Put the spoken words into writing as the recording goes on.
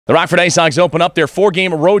The Rockford IceHogs open up their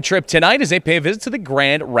 4-game road trip tonight as they pay a visit to the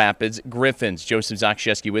Grand Rapids Griffins. Joseph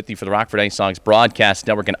Zakshevsky with you for the Rockford IceHogs Broadcast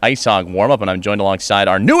Network and IceHog warm-up, and I'm joined alongside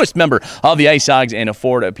our newest member of the IceHogs and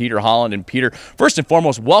Ford, Peter Holland. And Peter, first and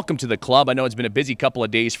foremost, welcome to the club. I know it's been a busy couple of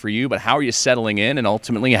days for you, but how are you settling in, and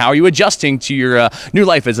ultimately, how are you adjusting to your new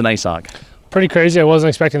life as an IceHog? Pretty crazy. I wasn't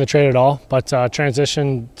expecting the trade at all, but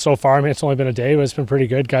transition so far, I mean, it's only been a day, but it's been pretty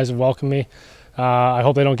good. Guys have welcomed me. I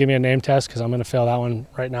hope they don't give me a name test because I'm going to fail that one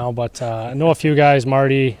right now. But I know a few guys,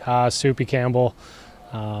 Marty, Soupy Campbell,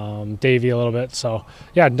 Davey a little bit. So,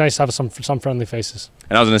 yeah, nice to have some friendly faces.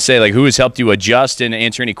 And I was going to say, like, who has helped you adjust and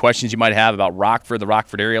answer any questions you might have about Rockford, the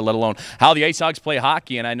Rockford area, let alone how the IceHogs play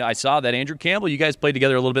hockey? And I saw that Andrew Campbell, you guys played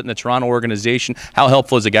together a little bit in the Toronto organization. How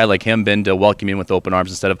helpful has a guy like him been to welcome you in with open arms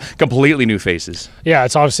instead of completely new faces? Yeah,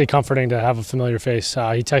 it's obviously comforting to have a familiar face. He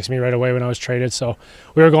texted me right away when I was traded, so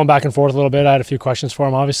we were going back and forth a little bit. I had a few questions for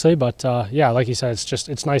him, obviously, but yeah, like you said,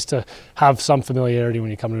 it's nice to have some familiarity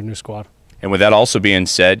when you come to a new squad. And with that also being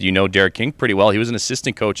said, you know Derek King pretty well. He was an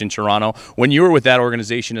assistant coach in Toronto when you were with that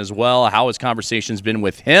organization as well. How has conversations been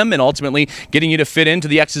with him and ultimately getting you to fit into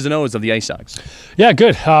the X's and O's of the IceHogs? Yeah,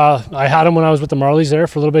 good. I had him when I was with the Marlies there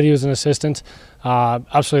for a little bit. He was an assistant.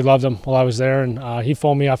 Absolutely loved him while I was there, and he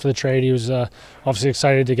phoned me after the trade. He was obviously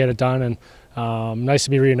excited to get it done, and nice to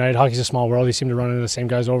be reunited. Hockey's a small world. He seemed to run into the same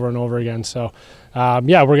guys over and over again. So,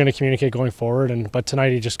 yeah, we're going to communicate going forward. But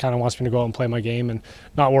tonight he just kind of wants me to go out and play my game and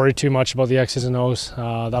not worry too much about the X's and O's.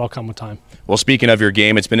 That'll come with time. Well, speaking of your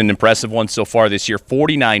game, it's been an impressive one so far this year.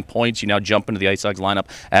 49 points. You now jump into the IceHogs lineup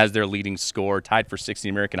as their leading scorer, tied for 6th in the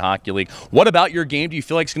American Hockey League. What about your game do you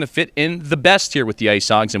feel like it's going to fit in the best here with the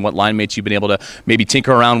IceHogs, and what line mates you've been able to maybe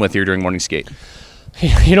tinker around with here during morning skate?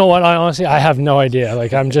 You know what? I have no idea.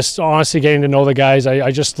 Like, I'm just honestly getting to know the guys. I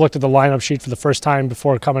just looked at the lineup sheet for the first time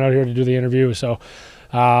before coming out here to do the interview. So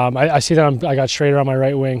I see that I got Schrader on my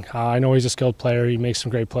right wing. I know he's a skilled player. He makes some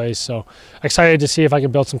great plays. So excited to see if I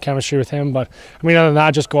can build some chemistry with him. But I mean, other than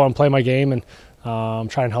that, just go out and play my game and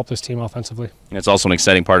try and help this team offensively. And it's also an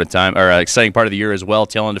exciting part of time, or exciting part of the year as well.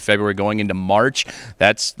 Tail end of February, going into March.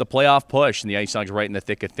 That's the playoff push, and the IceHogs right in the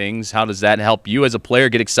thick of things. How does that help you as a player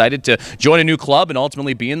get excited to join a new club and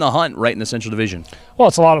ultimately be in the hunt right in the Central Division? Well,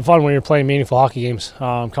 it's a lot of fun when you're playing meaningful hockey games.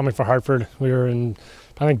 Coming from Hartford, we were in,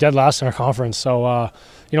 I think, dead last in our conference. So,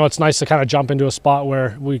 you know, it's nice to kind of jump into a spot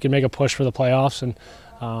where we can make a push for the playoffs,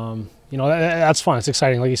 and you know, that's fun. It's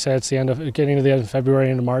exciting. Like you said, it's the end of getting to the end of February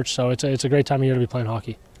into March, so it's a great time of year to be playing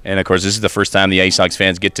hockey. And of course, this is the first time the IceHogs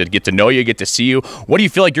fans get to know you, get to see you. What do you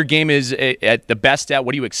feel like your game is at the best at?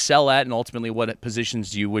 What do you excel at? And ultimately, what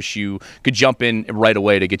positions do you wish you could jump in right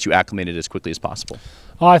away to get you acclimated as quickly as possible?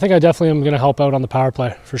 I think I definitely am going to help out on the power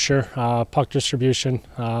play for sure. Puck distribution,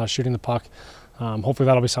 shooting the puck. Hopefully,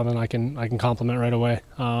 that'll be something I can complement right away.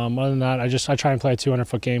 Other than that, I try and play a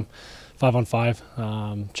 200-foot game.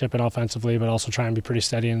 5-on-5, chip in offensively, but also try and be pretty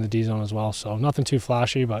steady in the D zone as well. So nothing too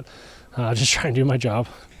flashy, but just try and do my job.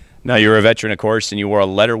 Now, you're a veteran, of course, and you wore a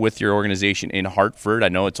letter with your organization in Hartford. I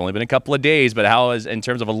know it's only been a couple of days, but how is, in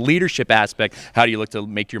terms of a leadership aspect, how do you look to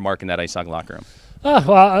make your mark in that IceHog locker room?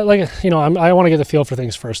 Well, like, you know, I want to get the feel for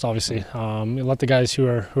things first, obviously. Let the guys who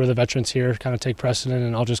are the veterans here kind of take precedent,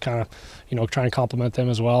 and I'll just kind of, you know, try and compliment them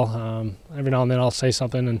as well. Every now and then I'll say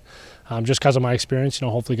something, and just because of my experience, you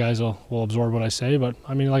know, hopefully guys will absorb what I say. But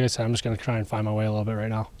I mean, like I said, I'm just going to try and find my way a little bit right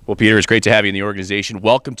now. Well, Peter, it's great to have you in the organization.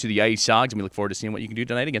 Welcome to the IceHogs, and we look forward to seeing what you can do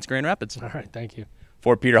tonight against Grand Rapids. All right, thank you.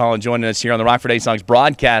 For Peter Holland joining us here on the Rockford IceHogs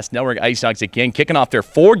Broadcast Network. IceHogs again kicking off their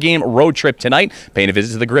 4-game road trip tonight, paying a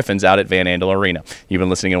visit to the Griffins out at Van Andel Arena. You've been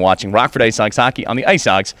listening and watching Rockford IceHogs hockey on the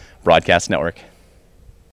IceHogs Broadcast Network.